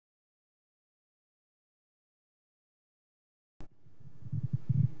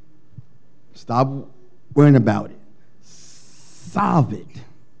Stop worrying about it. Solve it.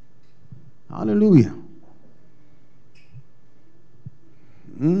 Hallelujah.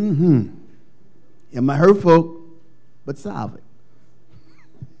 It might hurt folk, but solve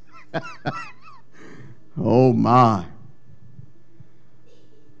it. Oh, my.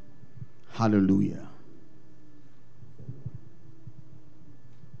 Hallelujah.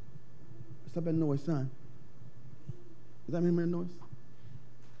 Stop that noise, son. Does that mean my noise?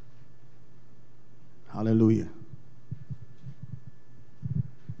 Hallelujah.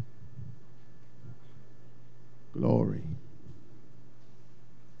 Glory.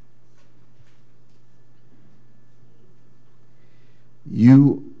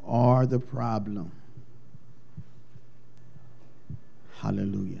 You are the problem.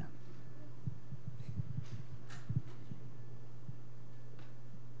 Hallelujah.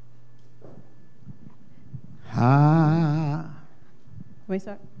 Can we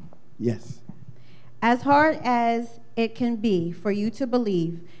start? Yes. As hard as it can be for you to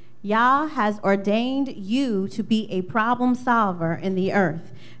believe, Yah has ordained you to be a problem solver in the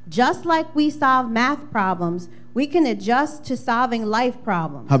earth. Just like we solve math problems, we can adjust to solving life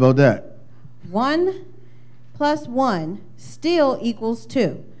problems. How about that? 1 + 1 still equals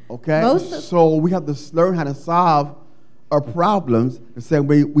 2. Okay, so we have to learn how to solve our problems the same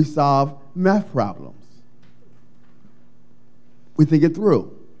way we solve math problems. We think it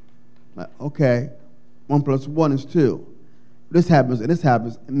through. Like, okay, 1 + 1 is 2. This happens and this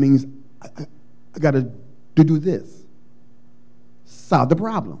happens. It means I got to do this. Solve the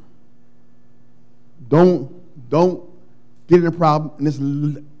problem. Don't get in a problem and just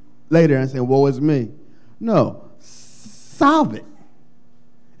later and say, woe is me. No, solve it.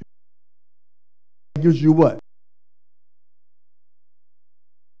 It gives you what?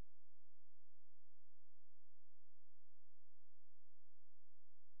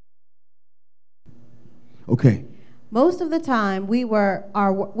 Okay. Most of the time, we are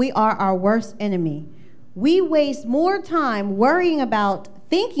our worst enemy. We waste more time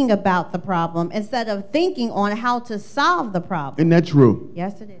thinking about the problem instead of thinking on how to solve the problem. Isn't that true?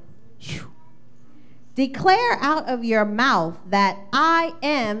 Yes, it is. Whew. Declare out of your mouth that I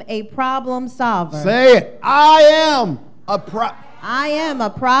am a problem solver. Say it. I am a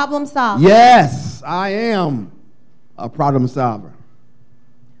problem solver. Yes, I am a problem solver.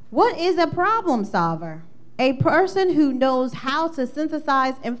 What is a problem solver? A person who knows how to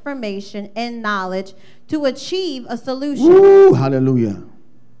synthesize information and knowledge to achieve a solution. Woo, hallelujah.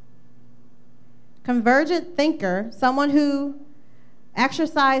 Convergent thinker, someone who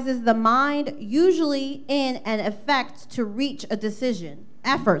exercises the mind usually in an effort to reach a decision.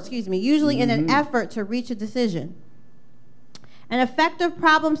 In an effort to reach a decision. An effective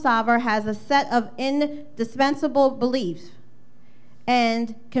problem solver has a set of indispensable beliefs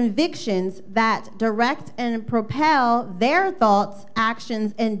and convictions that direct and propel their thoughts,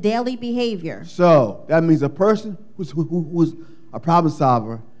 actions, and daily behavior. So that means a person who's a problem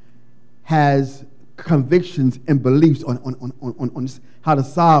solver has convictions and beliefs on how to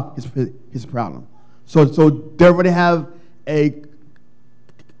solve his problem. So they already have a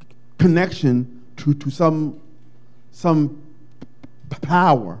connection to some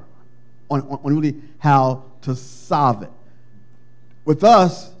power on really how to solve it. With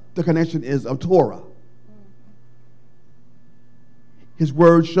us, the connection is of Torah. His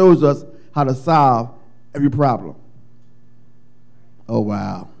word shows us how to solve every problem. Oh,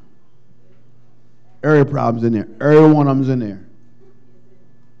 wow. Every problem's in there. Every one of them's in there.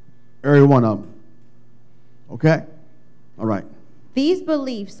 Every one of them. Okay? All right. These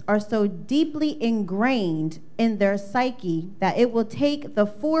beliefs are so deeply ingrained in their psyche that it will take the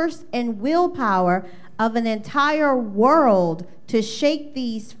force and willpower of an entire world to shake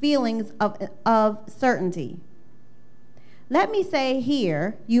these feelings of certainty. Let me say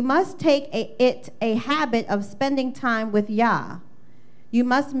here, you must take a habit of spending time with Yah. You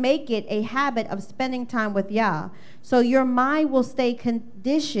must make it a habit of spending time with Yah, so your mind will stay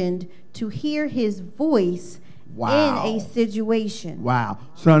conditioned to hear his voice in a situation. Wow.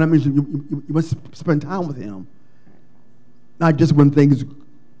 So that means you must spend time with him, not just when things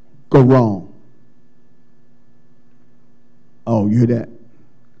go wrong. Oh, you hear that?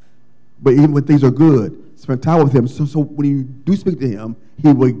 But even when things are good, spend time with him. So when you do speak to him,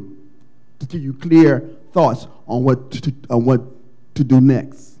 he will give you clear thoughts on what to do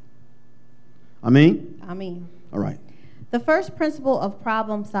next. Amen? Amen. All right. The first principle of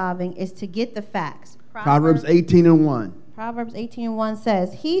problem solving is to get the facts. Proverbs 18:1. Proverbs 18:1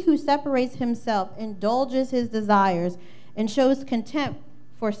 says, "He who separates himself indulges his desires and shows contempt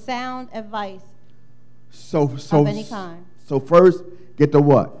for sound advice of any kind." So first, get the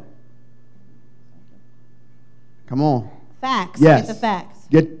what? Come on. Facts. Yes. Get the facts.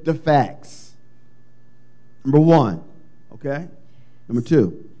 Get the facts. Number one. Okay? Number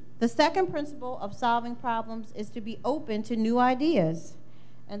two. The second principle of solving problems is to be open to new ideas.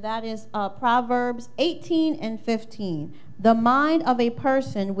 And that is Proverbs 18 and 15. The mind of a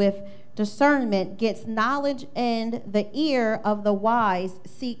person with discernment gets knowledge, and the ear of the wise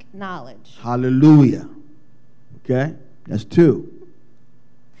seek knowledge. Hallelujah. Okay? That's two.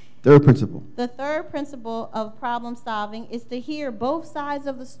 Third principle. The third principle of problem solving is to hear both sides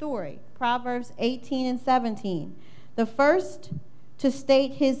of the story. Proverbs 18 and 17. The first to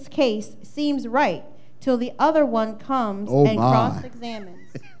state his case seems right till the other one comes and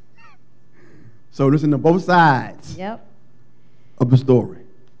cross-examines. So listen to both sides of the story.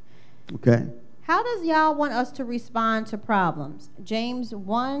 Okay? How does y'all want us to respond to problems? James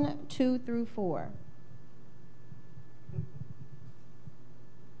 1, 2 through 4.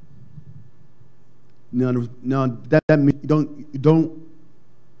 No, that means you don't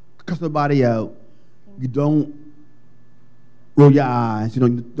cuss somebody out. You don't roll your eyes. You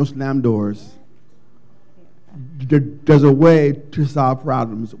don't slam doors. There's a way to solve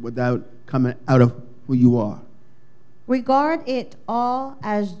problems without coming out of who you are. Regard it all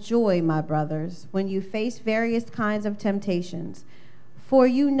as joy, my brothers, when you face various kinds of temptations. For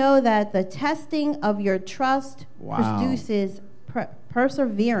you know that the testing of your trust produces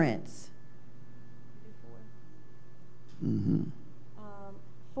perseverance.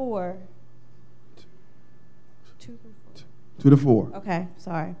 4. 2 to 4. Okay,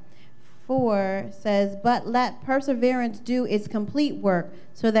 sorry. 4 says, but let perseverance do its complete work,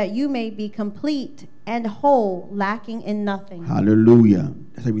 so that you may be complete and whole, lacking in nothing. Hallelujah.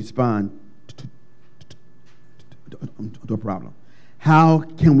 That's how we respond to a problem. How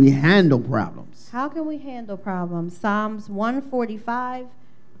can we handle problems? How can we handle problems? Psalms 145,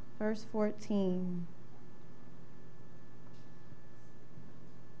 verse 14.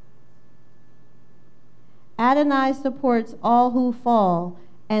 Adonai supports all who fall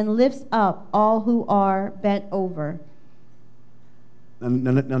and lifts up all who are bent over. Now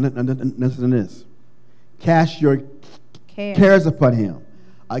listen to this. Cast your cares upon him.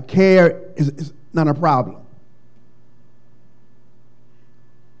 A care is not a problem.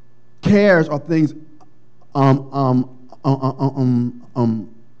 Cares are things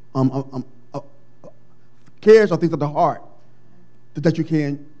cares are things of the heart that you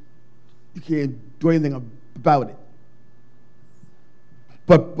can't do anything about it.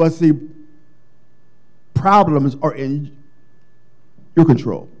 But see, problems are in your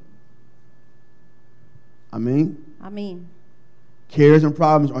control. I mean, cares and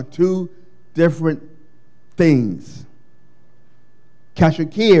problems are two different things. Cast your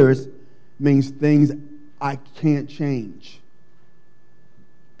cares means things I can't change,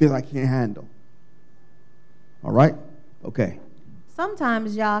 things I can't handle. All right? Okay.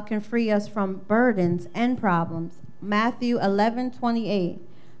 Sometimes y'all can free us from burdens and problems. Matthew 11:28.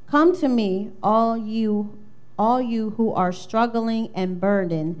 Come to me, all you who are struggling and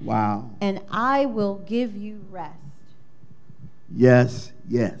burdened. Wow. And I will give you rest. Yes,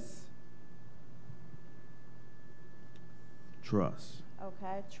 yes. Trust.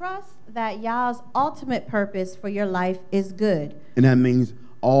 Okay. Trust that y'all's ultimate purpose for your life is good. And that means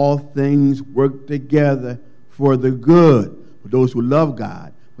all things work together for the good, for those who love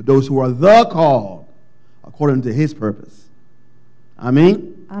God, for those who are the called, according to his purpose.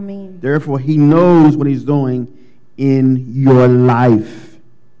 Amen? Therefore, he knows what he's doing in your life.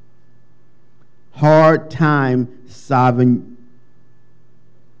 Hard time solving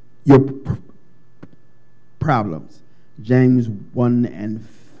your problems. James 1 and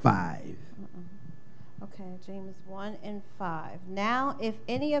 5. Okay, James 1 and 5. Now, if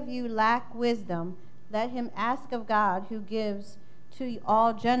any of you lack wisdom, let him ask of God, who gives to you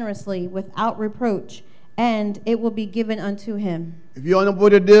all generously without reproach, and it will be given unto him. If you don't know what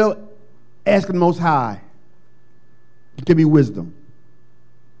to do, ask the Most High to give you wisdom.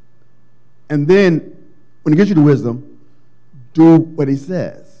 And then, when he gives you the wisdom, do what he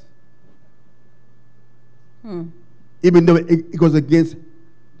says. Even though it goes against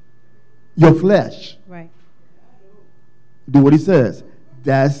your flesh. Right. Do what he says.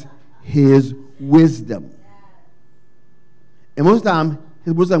 That's his wisdom. And most of the time,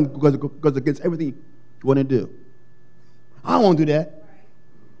 his wisdom goes against everything you want to do. I don't want to do that.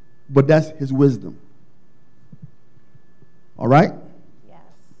 But that's his wisdom. All right? Yes.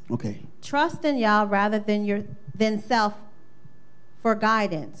 Okay. Trust in y'all rather than self for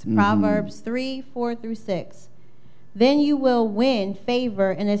guidance. Proverbs 3, 4 through 6. Then you will win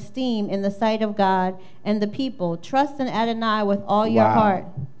favor and esteem in the sight of God and the people. Trust in Adonai with all your heart,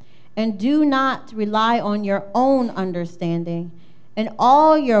 And do not rely on your own understanding. In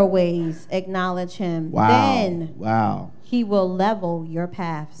all your ways acknowledge him. Wow. Then Wow. he will level your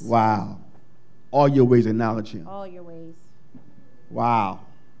paths. Wow. All your ways acknowledge him. All your ways. Wow.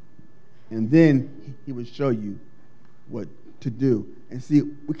 And then he will show you what to do. And see,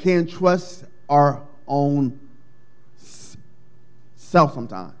 we can't trust our own self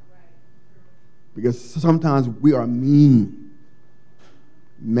sometimes. Because sometimes we are mean,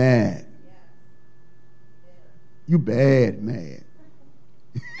 mad. You bad, mad.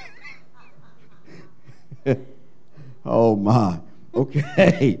 Oh, my.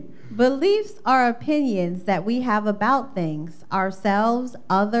 Okay. Beliefs are opinions that we have about things, ourselves,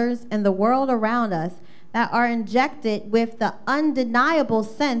 others, and the world around us that are injected with the undeniable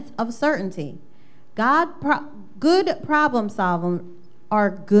sense of certainty. Good problem solvers are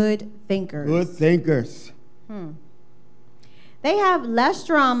good thinkers. Good thinkers. They have less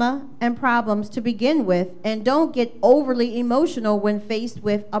drama and problems to begin with and don't get overly emotional when faced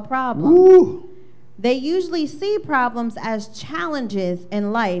with a problem. Ooh. They usually see problems as challenges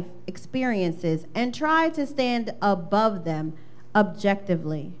in life experiences and try to stand above them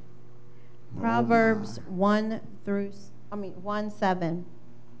objectively. Proverbs 1:7.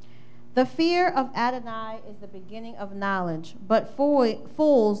 The fear of Adonai is the beginning of knowledge, but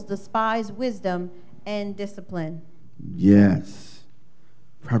fools despise wisdom and discipline. Yes.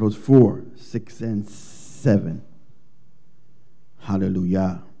 Proverbs 4:6-7.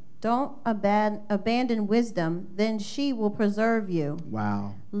 Hallelujah. Don't abandon wisdom, then she will preserve you.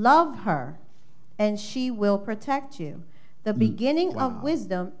 Wow. Love her, and she will protect you. The beginning of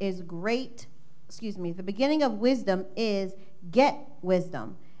wisdom is the beginning of wisdom is get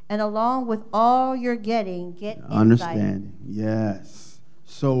wisdom. And along with all you're getting, get insight. Understanding. Yes.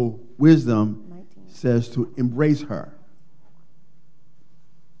 So wisdom says to embrace her.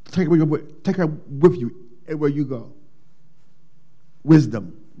 Take her with you everywhere you go.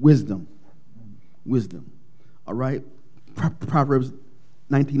 Wisdom. All right? Proverbs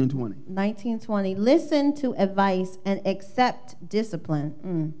 19:20. 19:20. Listen to advice and accept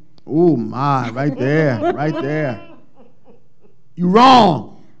discipline. Oh, my. Right there. Right there. You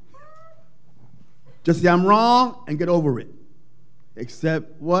wrong. Just say, I'm wrong, and get over it.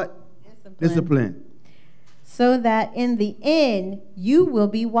 Accept what? Discipline. So that in the end, you will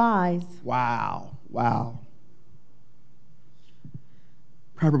be wise. Wow.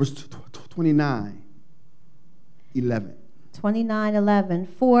 Proverbs 29:11. 29:11.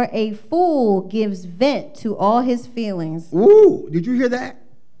 For a fool gives vent to all his feelings. Ooh, did you hear that?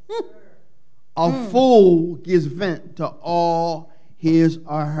 A fool gives vent to all his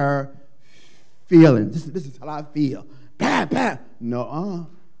or her feelings. This is how I feel. Bam. No,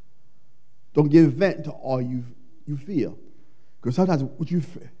 don't give vent to all you feel. Because sometimes what you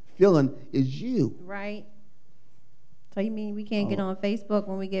feeling is you. Right. So you mean we can't get on Facebook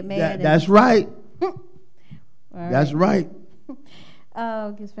when we get mad? That's right. That's right.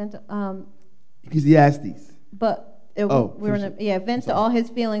 Gives vent to, Ecclesiastes. But vent to all his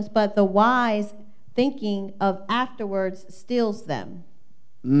feelings, but the wise thinking of afterwards steals them.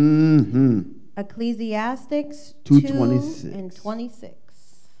 Ecclesiastes 2:26.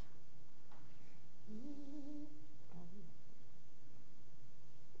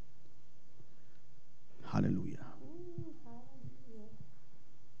 Hallelujah.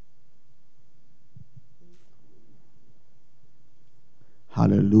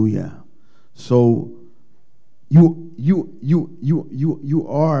 Hallelujah. So you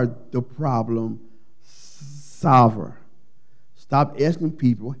are the problem solver. Stop asking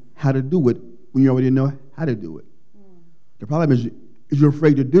people how to do it when you already know how to do it. The problem is you're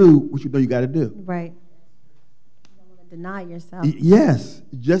afraid to do what you know you got to do. Right. You don't want to deny yourself. Yes.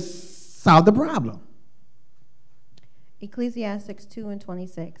 Just solve the problem. Ecclesiastes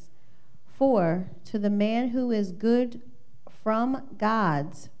 2:26. For to the man who is good from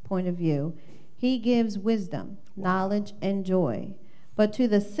God's point of view, he gives wisdom, knowledge, and joy. But to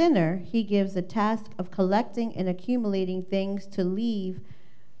the sinner, he gives the task of collecting and accumulating things to leave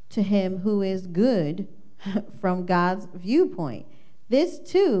to him who is good from God's viewpoint. This,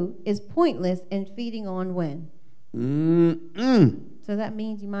 too, is pointless and feeding on wind. So that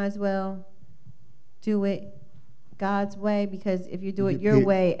means you might as well do it God's way, because if you do it your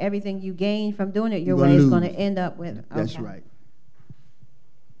way, everything you gain from doing it your way is going to end up with. Okay. That's right.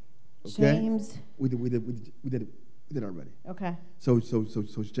 Okay. James. We did it already. Okay. So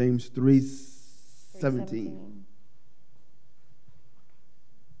James 3:17.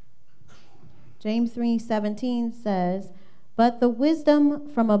 James 3:17 says, but the wisdom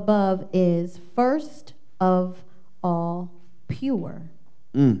from above is first of all pure,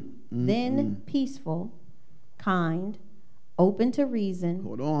 then peaceful, kind, open to reason.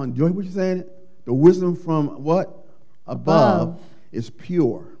 Hold on. Joy, what you saying? The wisdom from what? Above is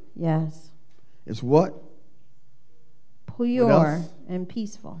pure. Yes. It's what? Pure and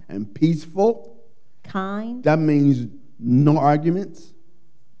peaceful. And peaceful. Kind. That means no arguments.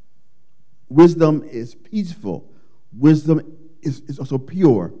 Wisdom is peaceful. Wisdom is also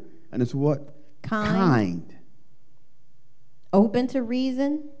pure. And it's what? Kind. Open to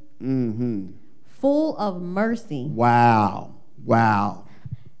reason. Mm-hmm. Full of mercy. Wow. Wow.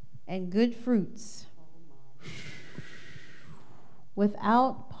 And good fruits.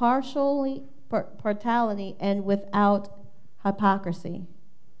 Without partiality and without hypocrisy.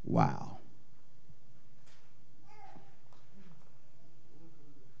 Wow.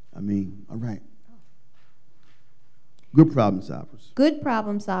 All right. Good problem solvers. Good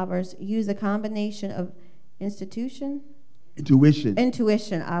problem solvers use a combination of intuition,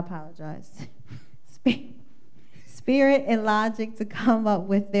 I apologize. Spirit and logic to come up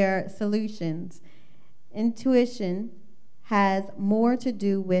with their solutions. Intuition has more to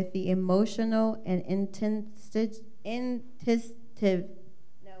do with the emotional and instinctive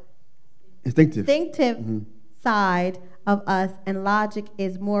side of us, and logic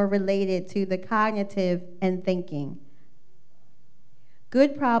is more related to the cognitive and thinking.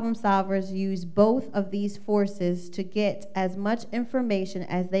 Good problem solvers use both of these forces to get as much information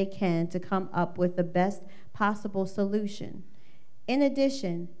as they can to come up with the best possible solution. In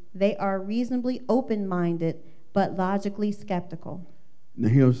addition, they are reasonably open-minded but logically skeptical. Now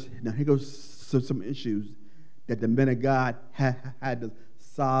here goes some issues that the men of God had to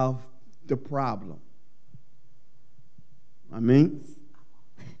solve the problem.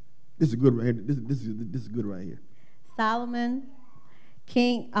 This is good right here. This is good right here. Solomon,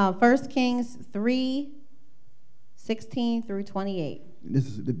 1 Kings 3:16 through 28.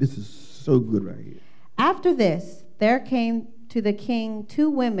 This is so good right here. After this, there came to the king 2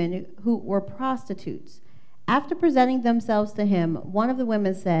 women who were prostitutes. After presenting themselves to him, one of the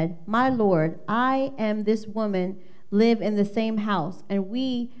women said, "My lord, I and this woman live in the same house, and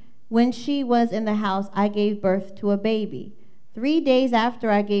when she was in the house, I gave birth to a baby. 3 days after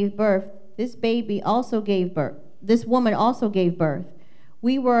I gave birth, this woman also gave birth.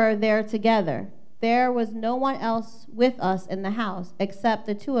 We were there together. There was no one else with us in the house except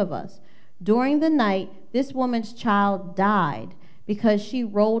the 2 of us. During the night, this woman's child died because she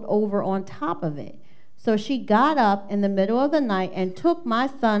rolled over on top of it. So she got up in the middle of the night and took my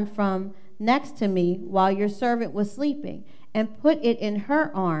son from next to me while your servant was sleeping and put it in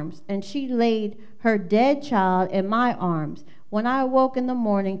her arms, and she laid her dead child in my arms. When I awoke in the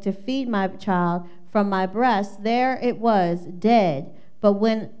morning to feed my child from my breast, there it was, dead. But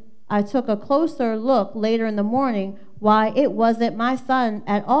when I took a closer look later in the morning, why, it wasn't my son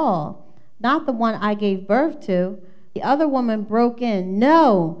at all, not the one I gave birth to." The other woman broke in,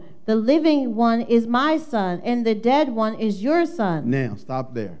 "No, the living one is my son, and the dead one is your son." Now,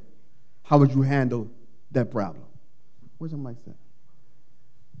 stop there. How would you handle that problem? Where's the mic at?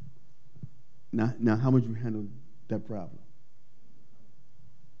 Now, how would you handle that problem?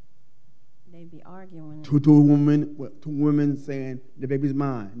 They'd be arguing. Two women saying, "The baby's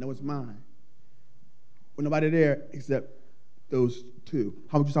mine." No, it's mine. With nobody there except those 2.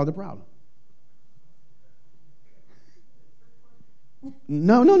 How would you solve the problem?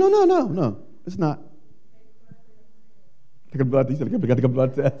 No. It's not. Take a blood test. Take a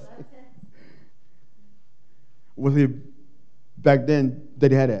blood test. Well, see, back then they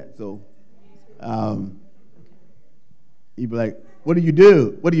had that. So, you'd be like, "What do you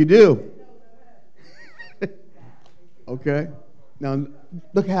do? What do you do?" Okay. Now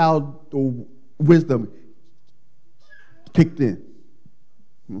look how the wisdom kicked in.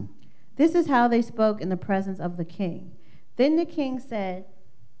 This is how they spoke in the presence of the king. Then the king said,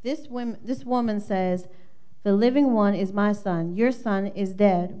 this woman says, "The living one is my son. Your son is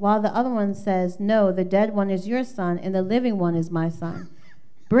dead." While the other one says, "No, the dead one is your son, and the living one is my son."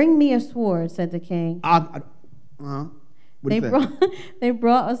 "Bring me a sword," said the king. They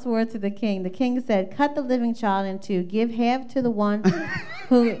brought a sword to the king. The king said, "Cut the living child in 2. Give half to the one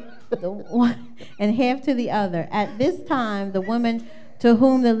and half to the other." At this time, the woman to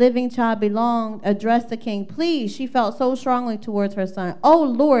whom the living child belonged addressed the king. Please, she felt so strongly towards her son. "Oh,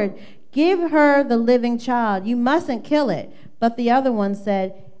 Lord, give her the living child. You mustn't kill it." But the other one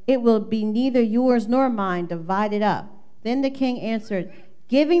said, "It will be neither yours nor mine. Divide it up." Then the king answered,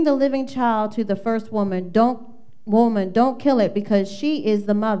 "Giving the living child to the first woman, don't kill it, because she is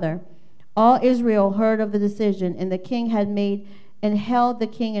the mother." All Israel heard of the decision, and the king had made and held the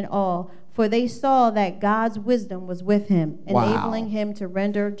king in awe, for they saw that God's wisdom was with him, enabling Wow. him to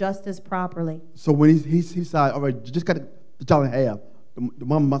render justice properly. So when he said, all right, you just got the child in half, the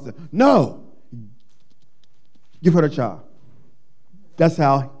mom must say, no, give her the child. That's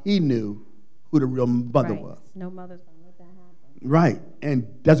how he knew who the real mother Right. was. No mother's going to let that happen. Right. And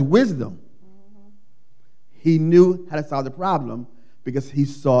that's wisdom. He knew how to solve the problem because he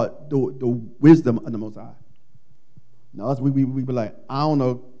saw the wisdom of the Most High. Now, us, we be like, I don't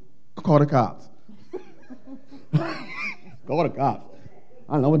know, call the cops. Call the cops.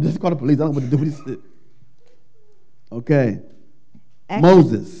 I don't know, just call the police. I don't know what to do with this shit. Okay.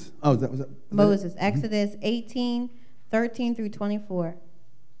 Moses. Oh, was that Moses, Exodus 18, 13 through 24.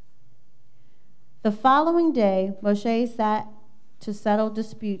 The following day, Moshe sat to settle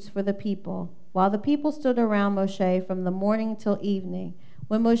disputes for the people, while the people stood around Moshe from the morning till evening.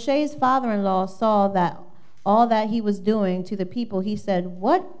 When Moshe's father-in-law saw that all that he was doing to the people, he said,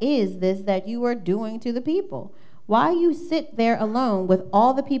 "What is this that you are doing to the people? Why you sit there alone with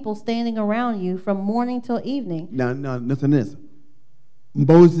all the people standing around you from morning till evening?" Now, listen to this.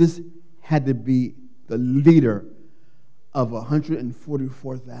 Moses had to be the leader of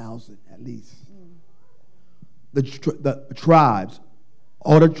 144,000 at least. The tribes,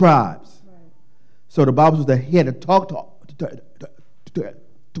 all the tribes. Right. So the Bible says that he had to talk to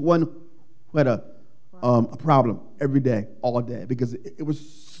one who had a problem every day, all day, because it was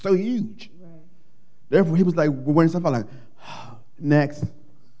so huge. Right. Therefore, he was like wearing stuff out like, next.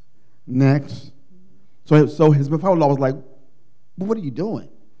 So his father-in-law was like, well, what are you doing?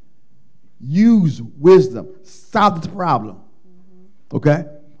 Use wisdom. Solve the problem. Okay?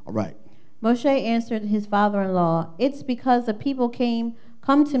 All right. Moshe answered his father-in-law, "It's because the people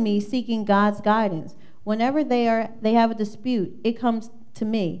come to me seeking God's guidance. Whenever they have a dispute, it comes to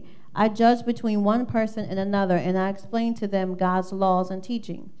me. I judge between one person and another, and I explain to them God's laws and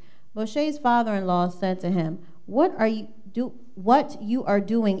teaching." Moshe's father-in-law said to him, What you are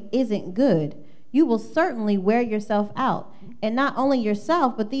doing isn't good. You will certainly wear yourself out, and not only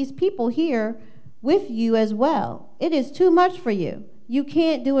yourself, but these people here with you as well. It is too much for you. You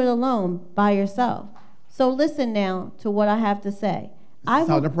can't do it alone by yourself. So listen now to what I have to say.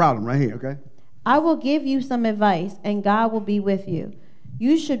 Solve the problem right here, okay? I will give you some advice, and God will be with you.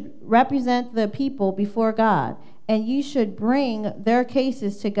 You should represent the people before God, and you should bring their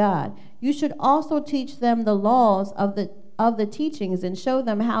cases to God. You should also teach them the laws of the teachings and show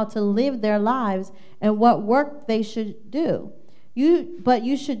them how to live their lives and what work they should do. But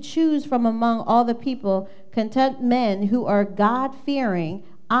you should choose from among all the people content men who are God-fearing,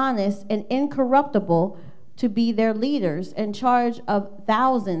 honest, and incorruptible to be their leaders in charge of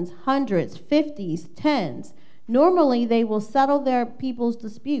thousands, hundreds, fifties, tens. Normally, they will settle their people's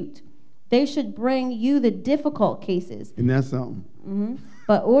dispute. They should bring you the difficult cases. And that's something.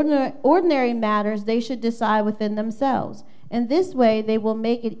 But ordinary matters they should decide within themselves. In this way, they will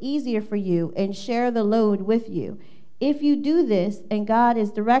make it easier for you and share the load with you. If you do this, and God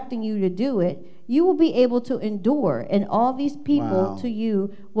is directing you to do it, you will be able to endure, and all these people to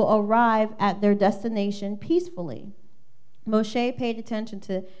you will arrive at their destination peacefully. Moshe paid attention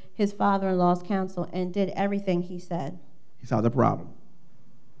to his father-in-law's counsel and did everything he said. He solved the problem.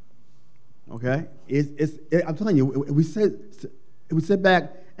 Okay? I'm telling you, if we sit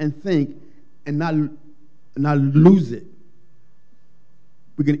back and think and not lose it,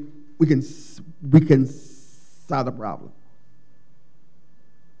 we can solve the problem.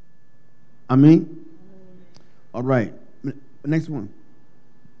 I mean? All right. Next one.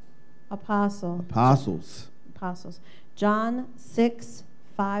 Apostles. John 6,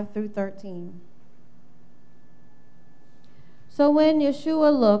 5 through 13. So when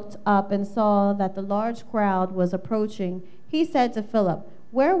Yeshua looked up and saw that the large crowd was approaching, he said to Philip,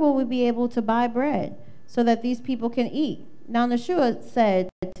 "Where will we be able to buy bread so that these people can eat?" Now Yeshua said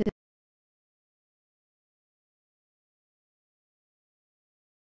to